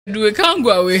We can't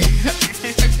go away. There.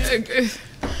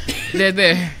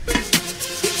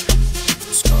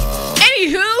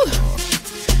 Anywho,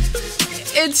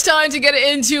 it's time to get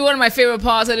into one of my favorite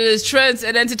parts, and it is trends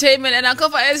and entertainment. And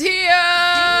Akorfa is here.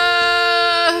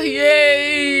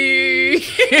 Yay!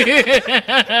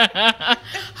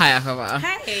 Hi, Akorfa.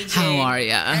 Hi, AJ. How are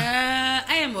ya?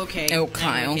 I am okay.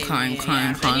 Okay.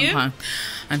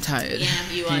 I'm tired.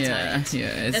 Yeah, you are tired.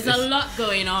 Yeah. There's a lot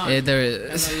going on. There is.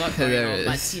 There's a lot going on,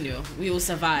 but you know, we will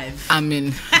survive. I'm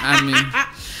into that.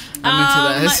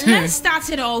 Let's start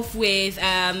it off with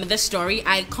the story.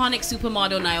 Iconic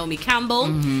supermodel Naomi Campbell.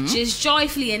 She's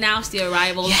joyfully announced the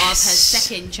arrival of her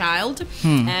second child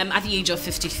at the age of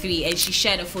 53, and she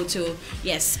shared a photo,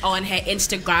 on her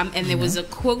Instagram, and there was a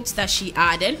quote that she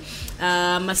added.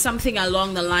 Something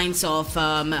along the lines of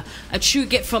a true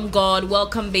gift from God,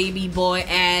 welcome baby boy,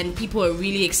 and people are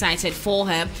really excited for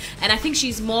her. And I think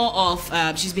she's more of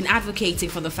she's been advocating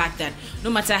for the fact that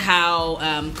no matter how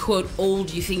quote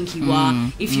old you think you are,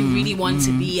 if you really want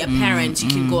to be a parent, you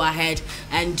can go ahead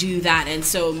and do that. And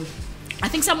so I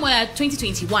think somewhere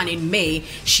 2021 in May,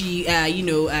 she had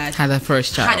her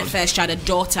first child, a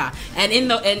daughter, and in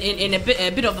a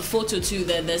bit of a photo too,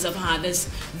 there's of her, there's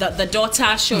the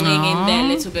daughter showing in there, a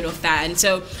little bit of that, and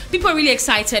so people are really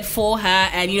excited for her,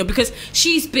 and because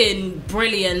she's been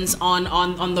brilliant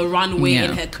on the runway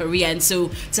in her career, and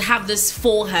so to have this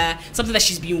for her, something that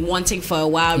she's been wanting for a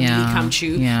while, really come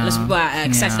true. Lots of people are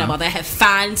excited about that. Her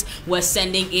fans were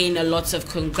sending in a lot of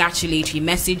congratulatory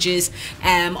messages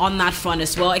on that front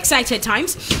as well. Exciting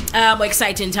times,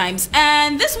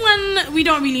 and this one we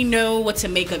don't really know what to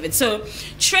make of it. So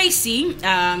Tracy,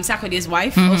 Sarkodie's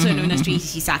wife, also known as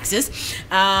Tracy Saxes,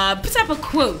 put up a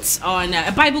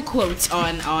Bible quote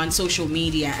on social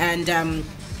media, and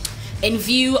in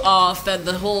view of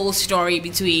the whole story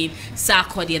between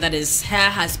Sarkodie, that is her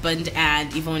husband,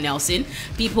 and Yvonne Nelson,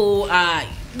 people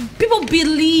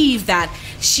believe that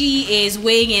she is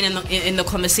weighing in the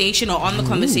conversation, or on the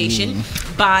conversation,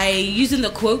 by using the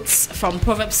quotes from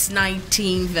Proverbs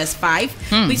 19 verse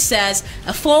 5, which says,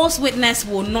 a false witness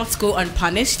will not go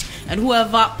unpunished, and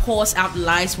whoever pours out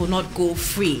lies will not go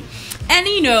free. And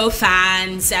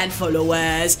fans and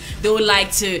followers, they would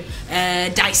like to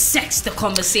dissect the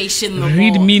conversation more.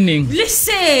 Read meaning.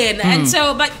 Listen. And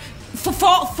so, but for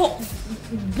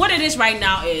what it is right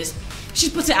now is, she's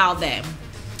put it out there.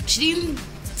 She didn't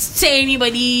say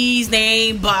anybody's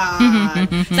name, but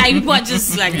like people are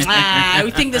just like,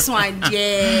 we think this one,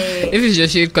 If it's your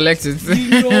shade, collect it.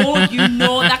 you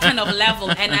know that kind of level.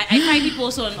 And I find people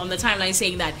also on the timeline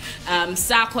saying that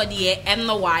Sarkodie and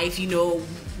the wife,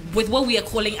 with what we are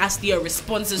calling as their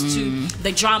responses to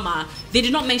the drama, they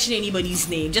did not mention anybody's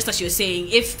name. Just as you're saying,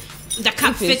 if the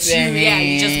cap fits you,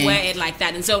 you just wear it like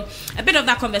that. And so a bit of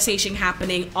that conversation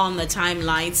happening on the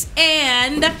timelines.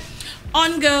 And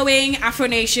ongoing Afro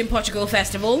Nation Portugal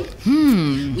Festival.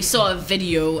 We saw a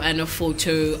video and a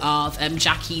photo of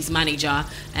Jackie's manager,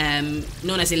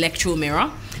 known as Electro Mirror.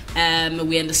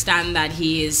 We understand that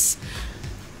he is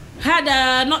had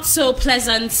a not so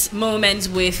pleasant moment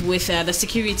with the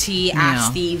security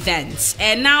at the event.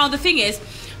 And now the thing is,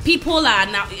 people are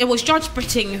now, it was George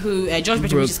Britton who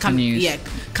which is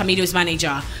Camido's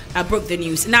manager, broke the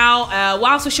news. Now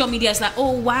while social media is like,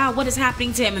 oh wow, what is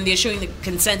happening to him, and they're showing the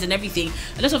consent and everything,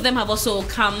 a lot of them have also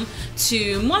come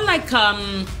to more like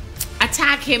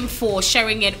attack him for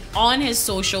sharing it on his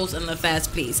socials in the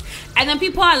first place. And then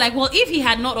people are like, well, if he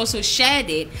had not also shared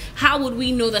it, how would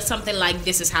we know that something like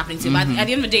this is happening to him? But at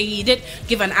the end of the day, he did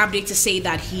give an update to say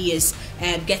that he is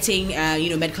getting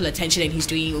medical attention, and he's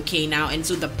doing okay now, and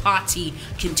so the party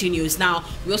continues. Now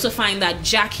we also find that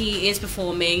Jackie is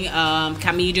performing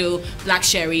Camido, Black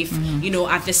Sheriff,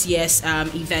 at this year's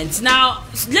event. Now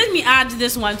let me add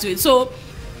this one to it. So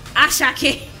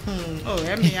Ashake,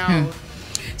 let me out.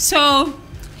 So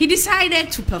he decided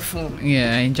to perform.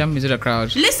 Yeah, and jump into the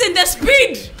crowd. Listen, the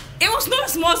speed. It was not a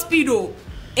small speed, though.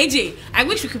 AJ, I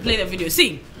wish we could play the video.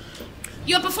 See,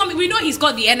 you're performing. We know he's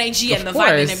got the energy and the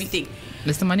vibe and everything.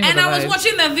 That's the money. And I was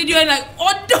watching the video and like,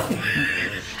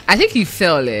 I think he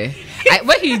fell.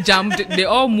 When he jumped, they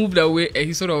all moved away, and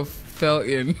he sort of fell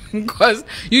in. Because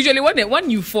usually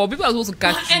when you fall, people are supposed to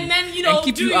catch you and then and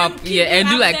keep you up, and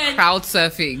do like crowd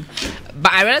surfing.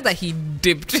 But I realized that he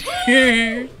dipped.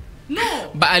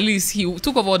 No. But at least he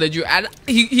took off all the jewelry, and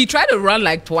he tried to run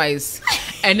like twice.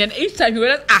 And then each time he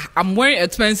realized, I'm wearing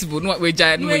expensive, not with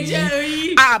giant.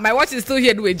 My watch is still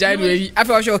here with giant. I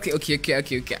felt okay.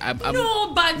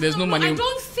 No, but there's no money. I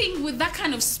don't think with that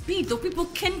kind of speed though people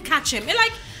can catch him.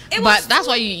 But that's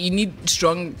why you need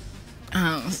strong.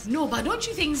 No, but don't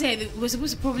you think it was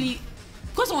supposed to probably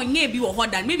Because on maybe or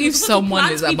what that maybe if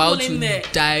someone is about to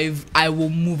dive, I will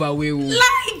move away.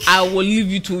 Like I will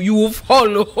leave you to. You will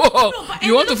follow. No,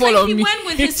 you want to follow me? He went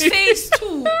with his face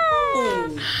too.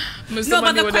 No,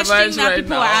 but the question that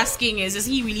people are asking is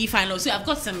he really fine? So I've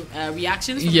got some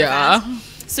reactions from the fans.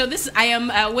 So this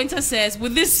Winter says,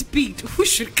 with this speed, who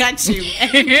should catch him?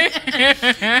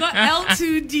 But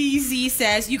L2DZ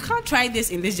says, you can't try this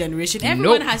in this generation.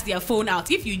 Everyone has their phone out.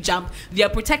 If you jump, they are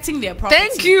protecting their property.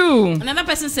 Thank you. Another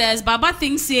person says, Baba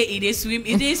thinks say it is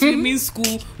swimming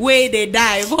school where they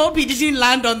dive. Hope he didn't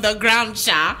land on the ground,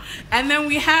 Sha. And then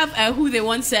we have who they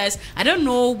want says, I don't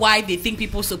know why they think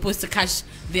people are supposed to catch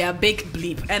their big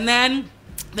bleep. And then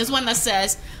there's one that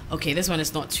says, okay, this one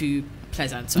is not too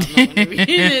pleasant, so I'm not going to read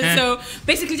it. So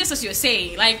basically, just as you're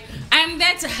saying, like, I'm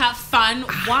there to have fun.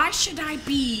 Why should I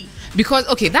be? Because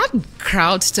that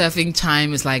crowd surfing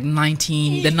time is like the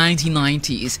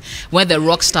 1990s, where the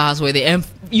rock stars were there.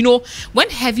 When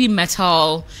heavy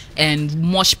metal and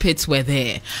mosh pits were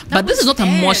there. But this is not a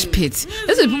mosh pit.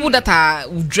 This is people that are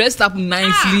dressed up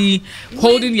nicely,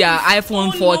 holding their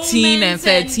iPhone 14 and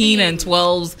 13 and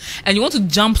 12s, and you want to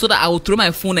jump so that I will throw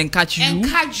my phone and catch you.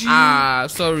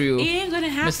 Sorry. It ain't gonna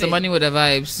happen. Mr. Money with the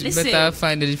vibes. Listen, you better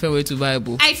find a different way to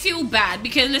vibe. I feel bad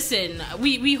because listen,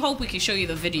 we hope we can show you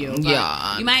the video.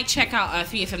 But you might check out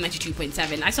 3FM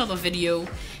 92.7. I saw the video.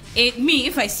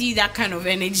 If I see that kind of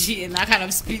energy and that kind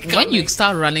of speed, when you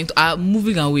start running,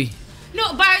 moving away.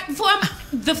 No, but for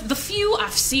the few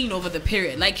I've seen over the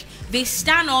period, like they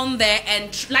stand on there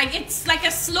and like it's like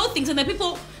a slow thing, so that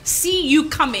people see you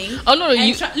coming. Oh no,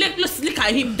 look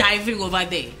at him diving over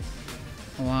there.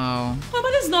 Wow. Oh,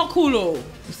 but it's not cool, though.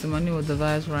 It's the money with the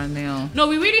vibes right now. No,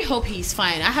 we really hope he's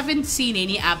fine. I haven't seen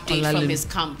any update from his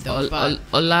camp though.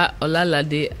 Ola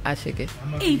Lade Asheke.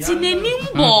 It's in a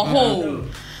nimbo.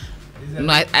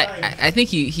 No, I think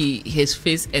his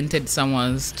face entered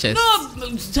someone's chest.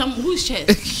 No, whose chest?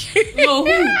 No,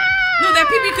 who? No, the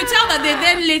people, you could tell that they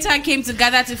then later came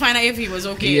together to find out if he was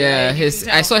okay. Yeah, right?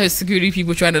 I saw his security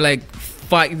people trying to like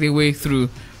fight their way through.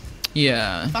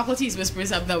 Yeah. Faculty is whispering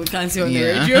something that we can't see on the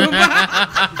radio.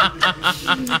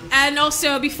 And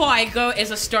also, before I go,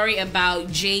 is a story about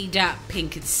Jada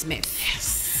Pinkett Smith.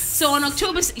 Yes. So on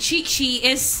October, she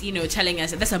is, telling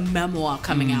us that there's a memoir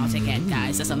coming out again,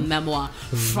 guys. There's a memoir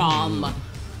from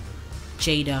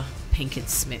Jada Pinkett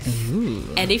Smith. Ooh.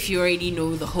 And if you already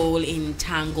know the whole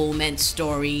entanglement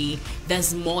story,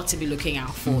 there's more to be looking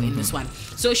out for in this one.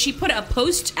 So she put a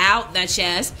post out that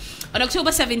says, on October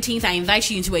 17th, I invite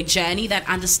you into a journey that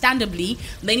understandably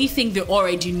many think they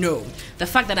already know. The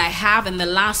fact that I have in the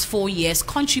last 4 years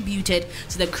contributed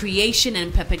to the creation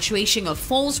and perpetuation of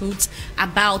falsehoods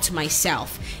about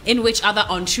myself, in which other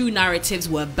untrue narratives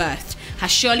were birthed, has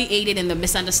surely aided in the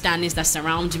misunderstandings that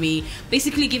surround me,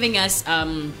 basically giving us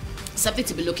something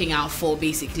to be looking out for,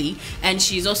 basically. And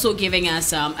she's also giving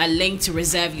us a link to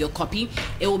reserve your copy.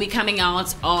 It will be coming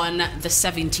out on the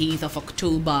 17th of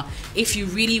October. If you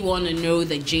really want to know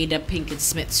the Jada Pinkett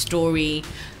Smith story,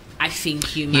 I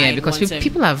think you might. Yeah, because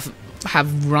people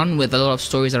have run with a lot of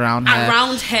stories around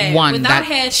her. One, without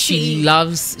her,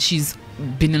 she's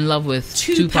been in love with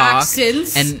Tupac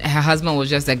since, and her husband was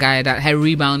just a guy, that her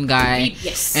rebound guy.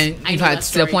 Yes, and in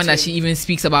fact, to the point that she even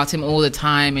speaks about him all the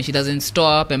time, and she doesn't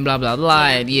stop, and blah blah blah.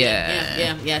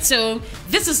 Yeah. So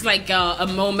this is like a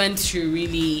moment to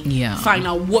really find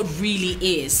out what really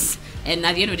is. And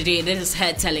at the end of the day, this is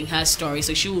her telling her story,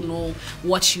 so she will know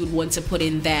what she would want to put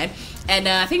in there. And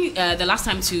I think the last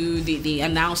time they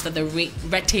announced that the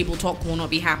Red Table Talk will not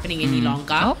be happening any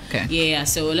longer. Okay. Yeah,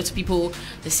 so a lot of people,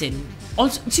 listen.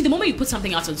 Also, see, the moment you put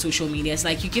something out on social media, it's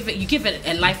like you give it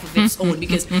a life of its own.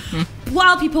 Because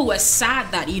while people were sad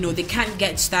that they can't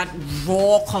get that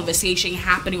raw conversation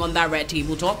happening on that Red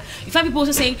Table Talk, you find people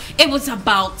also saying it was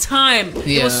about time.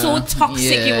 It was so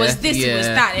toxic. It was this. It was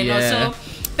that. And also,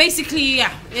 basically,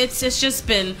 it's just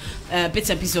been bits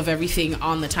and pieces of everything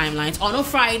on the timelines on a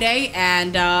Friday.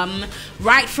 And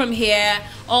right from here,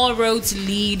 all roads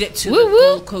lead to the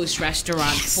Gold Coast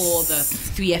restaurant for the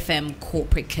 3FM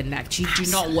Corporate Connect. You do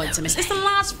not want to miss. It's the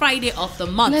last Friday of the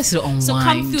month. Let's unwind. So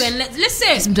come through and listen.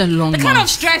 It's been a long kind of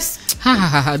stress.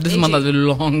 This month has been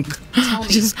long. Tell me.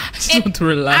 just want to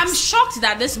relax. I'm shocked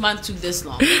that this month took this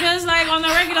long, because like on the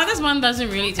regular, this month doesn't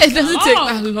really take. It doesn't take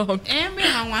that long.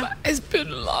 It's been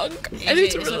long. I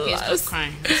need to relax. Okay, stop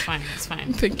crying. It's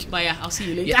fine. Thank you. But yeah, I'll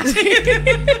see you later. Yes.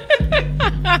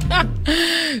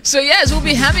 So yes, we'll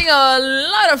be having a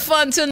lot of fun tonight.